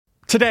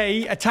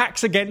Today,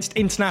 attacks against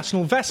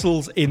international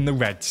vessels in the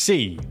Red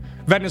Sea.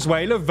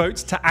 Venezuela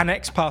votes to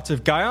annex part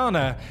of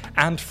Guyana,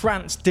 and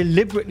France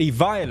deliberately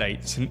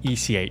violates an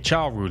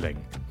ECHR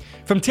ruling.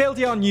 From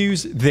TLDR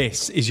News,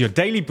 this is your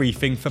daily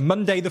briefing for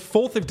Monday the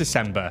 4th of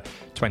December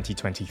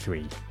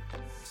 2023.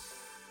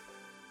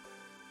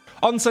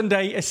 On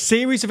Sunday, a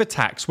series of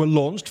attacks were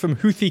launched from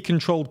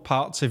Houthi-controlled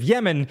parts of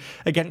Yemen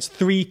against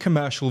 3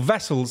 commercial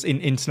vessels in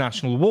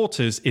international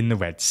waters in the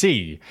Red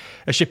Sea,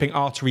 a shipping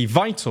artery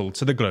vital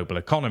to the global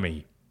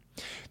economy.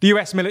 The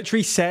US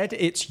military said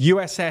its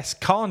USS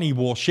Carney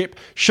warship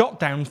shot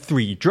down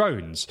 3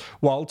 drones,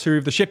 while 2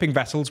 of the shipping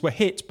vessels were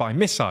hit by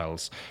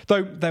missiles,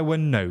 though there were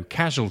no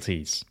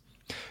casualties.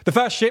 The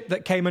first ship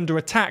that came under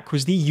attack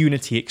was the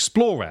Unity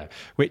Explorer,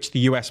 which the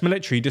US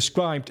military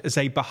described as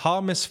a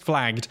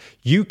Bahamas-flagged,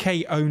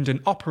 UK-owned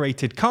and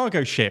operated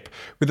cargo ship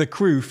with a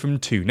crew from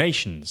 2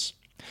 nations.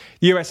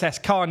 The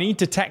USS Carney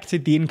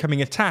detected the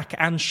incoming attack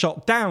and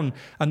shot down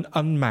an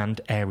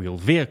unmanned aerial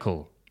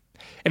vehicle.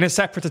 In a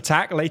separate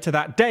attack later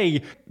that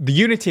day, the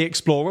Unity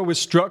Explorer was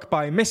struck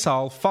by a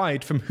missile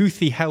fired from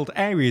Houthi-held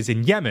areas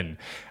in Yemen,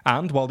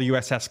 and while the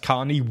USS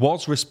Carney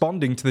was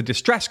responding to the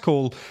distress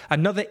call,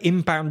 another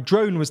inbound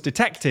drone was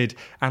detected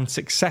and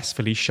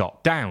successfully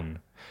shot down.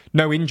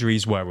 No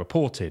injuries were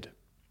reported.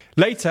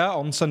 Later,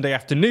 on Sunday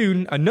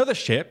afternoon, another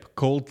ship,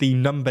 called the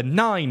No.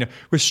 9,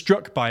 was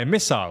struck by a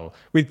missile,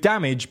 with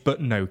damage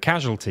but no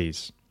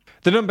casualties.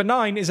 The No.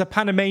 9 is a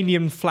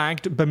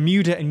Panamanian-flagged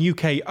Bermuda and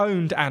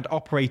UK-owned and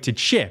operated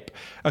ship,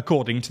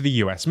 according to the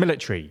US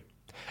military.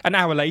 An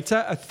hour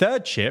later, a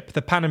third ship,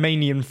 the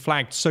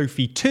Panamanian-flagged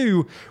Sophie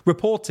 2,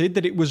 reported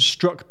that it was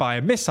struck by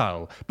a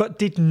missile, but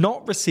did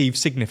not receive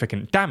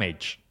significant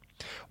damage.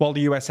 While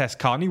the USS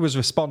Carney was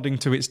responding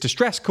to its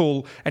distress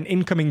call, an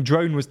incoming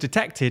drone was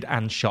detected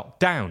and shot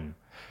down.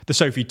 The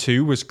Sophie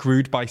 2 was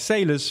crewed by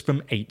sailors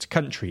from 8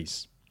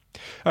 countries.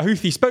 A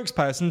Houthi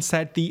spokesperson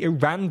said the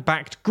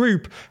Iran-backed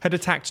group had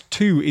attacked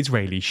 2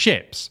 Israeli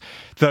ships,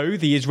 though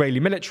the Israeli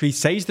military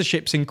says the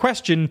ships in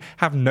question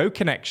have no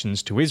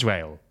connections to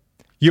Israel.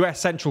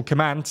 US Central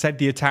Command said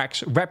the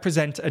attacks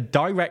represent a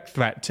direct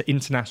threat to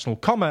international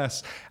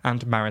commerce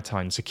and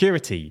maritime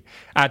security,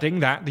 adding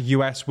that the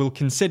US will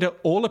consider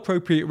all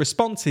appropriate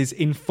responses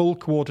in full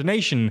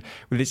coordination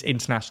with its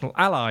international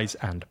allies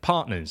and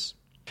partners.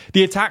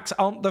 The attacks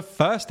aren't the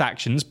first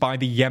actions by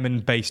the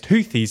Yemen-based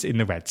Houthis in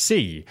the Red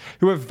Sea,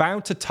 who have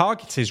vowed to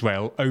target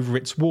Israel over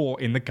its war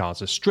in the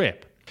Gaza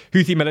Strip.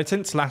 Houthi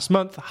militants last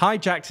month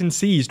hijacked and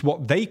seized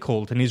what they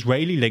called an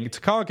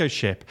Israeli-linked cargo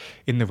ship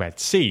in the Red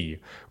Sea,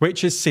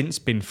 which has since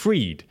been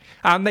freed,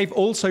 and they've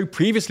also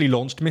previously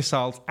launched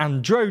missiles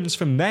and drones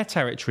from their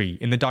territory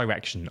in the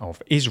direction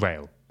of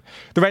Israel.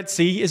 The Red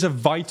Sea is a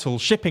vital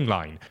shipping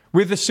line.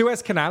 With the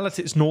Suez Canal at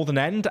its northern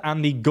end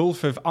and the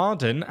Gulf of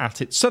Aden at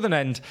its southern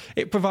end,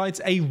 it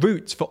provides a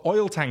route for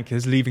oil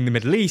tankers leaving the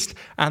Middle East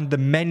and the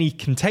many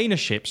container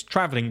ships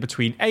travelling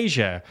between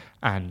Asia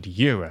and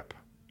Europe.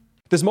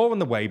 There's more on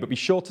the way, but be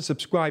sure to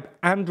subscribe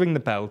and ring the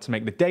bell to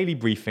make the daily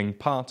briefing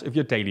part of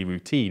your daily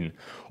routine,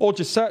 or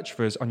just search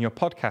for us on your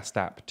podcast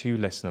app to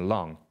listen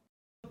along.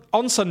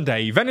 On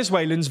Sunday,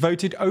 Venezuelans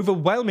voted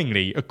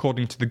overwhelmingly,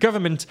 according to the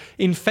government,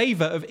 in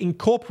favour of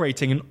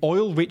incorporating an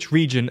oil-rich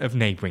region of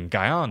neighbouring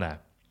Guyana.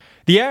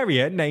 The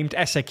area, named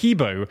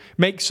Essequibo,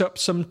 makes up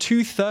some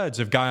 2/3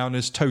 of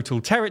Guyana's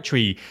total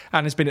territory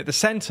and has been at the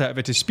centre of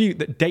a dispute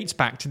that dates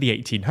back to the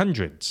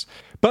 1800s,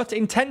 but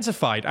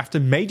intensified after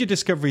major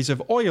discoveries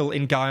of oil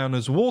in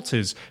Guyana's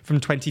waters from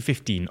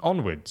 2015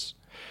 onwards.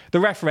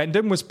 The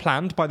referendum was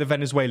planned by the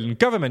Venezuelan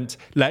government,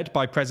 led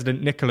by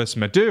President Nicolas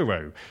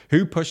Maduro,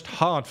 who pushed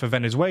hard for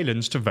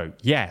Venezuelans to vote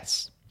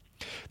yes.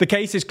 The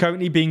case is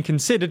currently being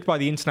considered by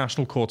the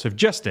International Court of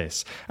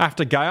Justice,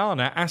 after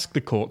Guyana asked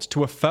the court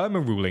to affirm a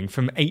ruling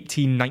from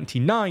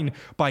 1899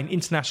 by an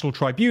international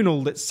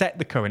tribunal that set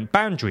the current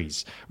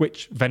boundaries,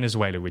 which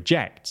Venezuela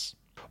rejects.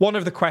 One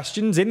of the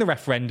questions in the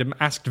referendum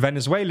asked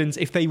Venezuelans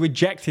if they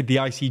rejected the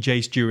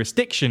ICJ's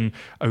jurisdiction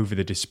over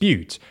the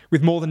dispute,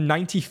 with more than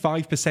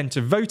 95%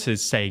 of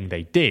voters saying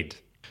they did.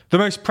 The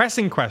most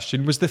pressing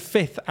question was the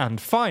 5th and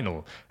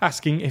final,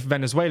 asking if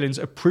Venezuelans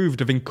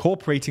approved of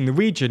incorporating the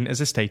region as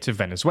a state of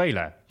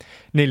Venezuela.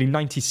 Nearly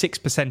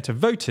 96% of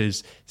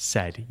voters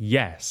said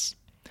yes.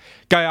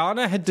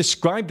 Guyana had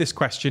described this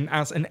question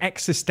as an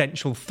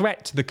existential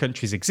threat to the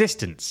country's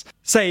existence,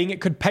 saying it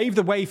could pave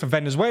the way for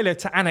Venezuela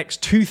to annex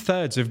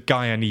 2/3 of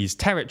Guyanese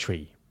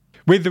territory.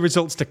 With the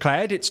results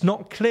declared, it's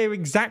not clear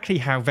exactly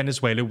how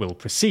Venezuela will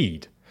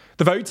proceed.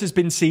 The vote has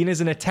been seen as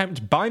an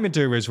attempt by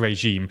Maduro's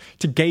regime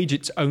to gauge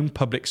its own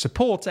public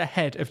support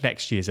ahead of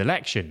next year's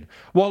election,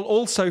 while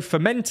also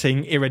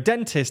fomenting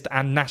irredentist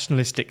and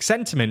nationalistic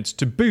sentiment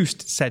to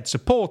boost said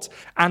support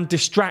and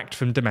distract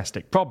from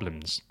domestic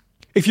problems.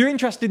 If you're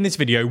interested in this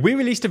video, we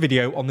released a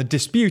video on the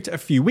dispute a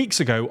few weeks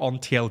ago on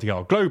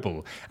TLDR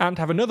Global, and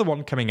have another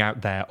one coming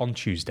out there on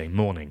Tuesday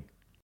morning.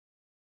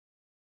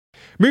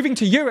 Moving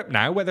to Europe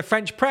now, where the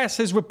French press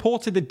has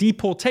reported the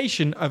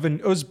deportation of an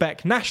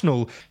Uzbek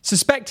national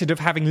suspected of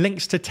having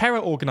links to terror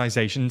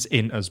organisations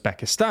in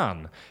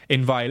Uzbekistan,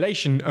 in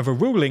violation of a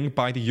ruling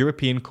by the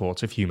European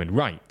Court of Human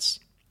Rights.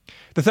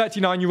 The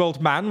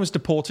 39-year-old man was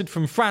deported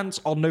from France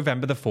on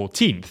November the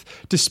 14th,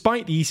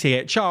 despite the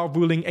ECHR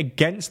ruling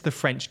against the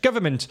French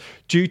government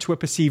due to a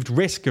perceived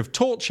risk of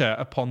torture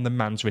upon the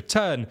man's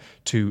return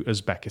to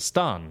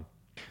Uzbekistan.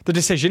 The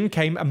decision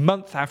came a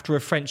month after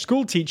a French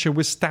schoolteacher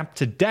was stabbed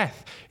to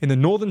death in the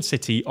northern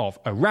city of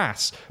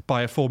Arras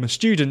by a former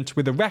student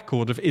with a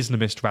record of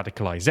Islamist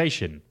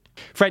radicalisation.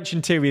 French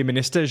Interior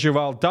Minister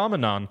Gérald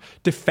Darmanin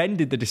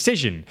defended the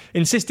decision,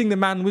 insisting the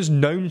man was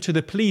known to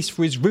the police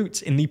for his roots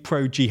in the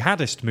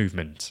pro-jihadist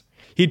movement.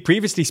 He'd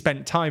previously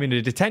spent time in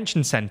a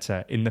detention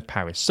centre in the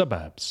Paris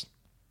suburbs.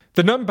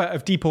 The number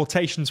of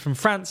deportations from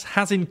France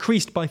has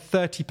increased by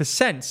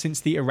 30%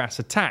 since the Arras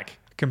attack,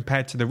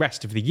 compared to the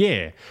rest of the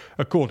year,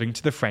 according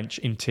to the French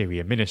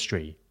Interior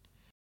Ministry.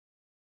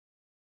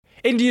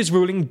 India's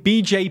ruling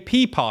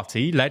BJP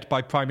party, led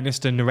by Prime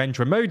Minister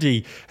Narendra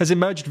Modi, has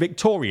emerged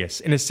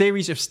victorious in a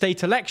series of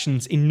state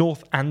elections in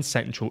north and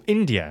central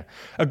India,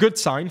 a good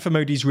sign for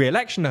Modi's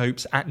re-election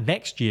hopes at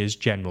next year's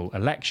general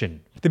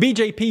election. The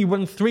BJP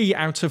won 3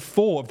 out of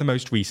 4 of the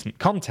most recent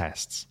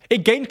contests.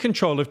 It gained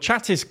control of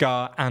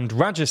Chhattisgarh and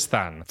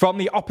Rajasthan from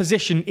the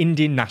opposition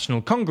Indian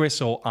National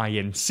Congress, or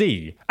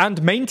INC,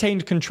 and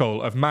maintained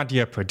control of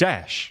Madhya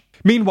Pradesh.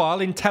 Meanwhile,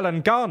 in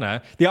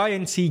Telangana, the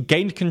INC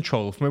gained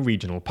control from a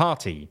regional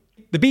party.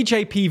 The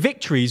BJP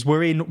victories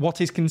were in what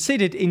is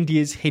considered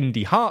India's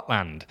Hindi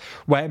heartland,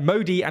 where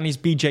Modi and his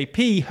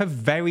BJP have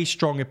very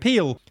strong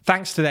appeal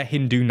thanks to their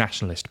Hindu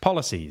nationalist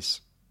policies.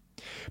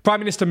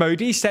 Prime Minister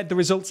Modi said the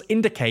results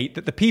indicate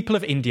that the people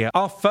of India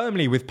are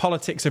firmly with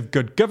politics of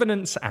good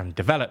governance and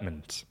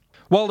development.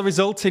 While the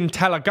result in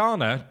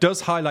Telangana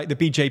does highlight the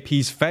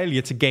BJP's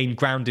failure to gain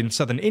ground in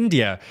southern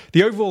India,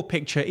 the overall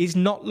picture is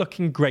not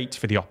looking great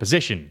for the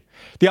opposition.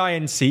 The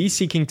INC,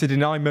 seeking to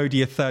deny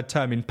Modi a third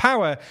term in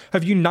power,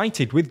 have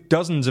united with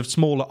dozens of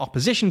smaller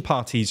opposition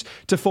parties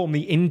to form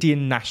the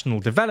Indian National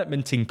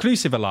Development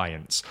Inclusive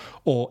Alliance,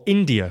 or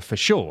India for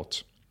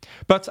short.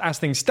 But as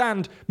things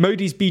stand,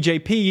 Modi's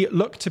BJP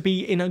look to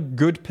be in a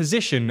good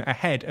position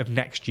ahead of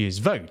next year's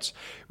vote,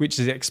 which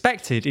is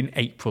expected in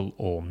April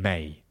or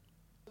May.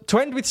 To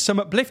end with some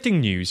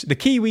uplifting news, the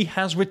kiwi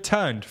has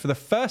returned for the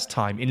first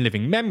time in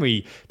living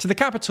memory to the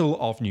capital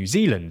of New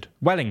Zealand,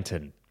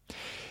 Wellington.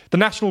 The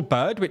national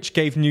bird, which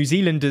gave New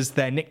Zealanders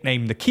their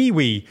nickname the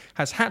kiwi,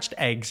 has hatched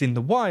eggs in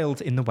the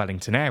wild in the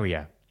Wellington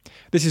area.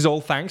 This is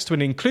all thanks to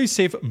an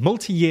inclusive,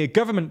 multi-year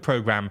government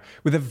programme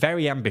with a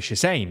very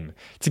ambitious aim: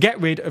 to get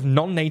rid of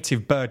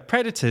non-native bird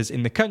predators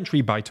in the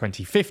country by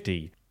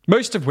 2050,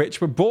 most of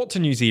which were brought to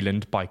New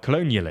Zealand by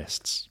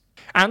colonialists.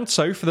 And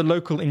so, for the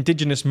local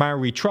indigenous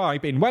Maori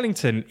tribe in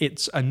Wellington,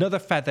 it's another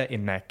feather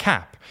in their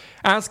cap,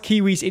 as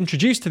kiwis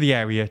introduced to the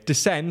area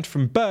descend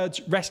from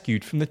birds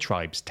rescued from the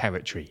tribe's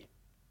territory.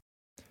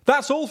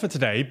 That's all for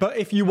today, but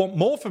if you want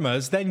more from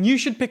us, then you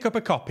should pick up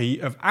a copy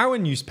of our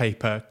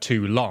newspaper,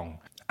 Too Long.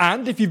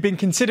 And if you've been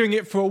considering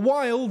it for a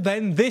while,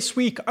 then this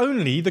week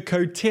only, the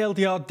code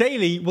TLDR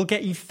Daily will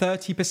get you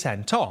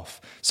 30%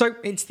 off. So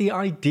it's the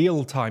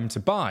ideal time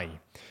to buy.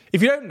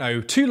 If you don't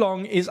know, Too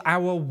Long is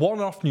our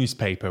one-off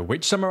newspaper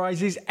which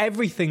summarises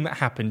everything that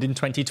happened in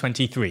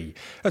 2023,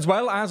 as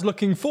well as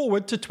looking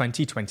forward to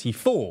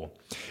 2024.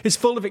 It's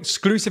full of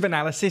exclusive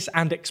analysis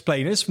and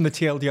explainers from the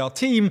TLDR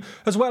team,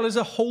 as well as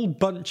a whole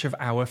bunch of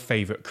our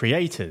favourite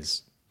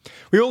creators.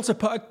 We also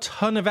put a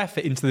ton of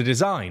effort into the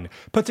design,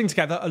 putting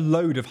together a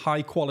load of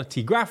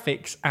high-quality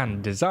graphics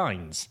and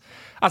designs.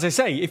 As I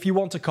say, if you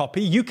want a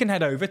copy, you can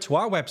head over to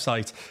our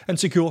website and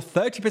secure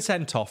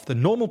 30% off the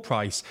normal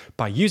price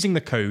by using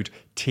the code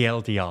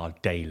TLDR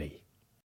Daily.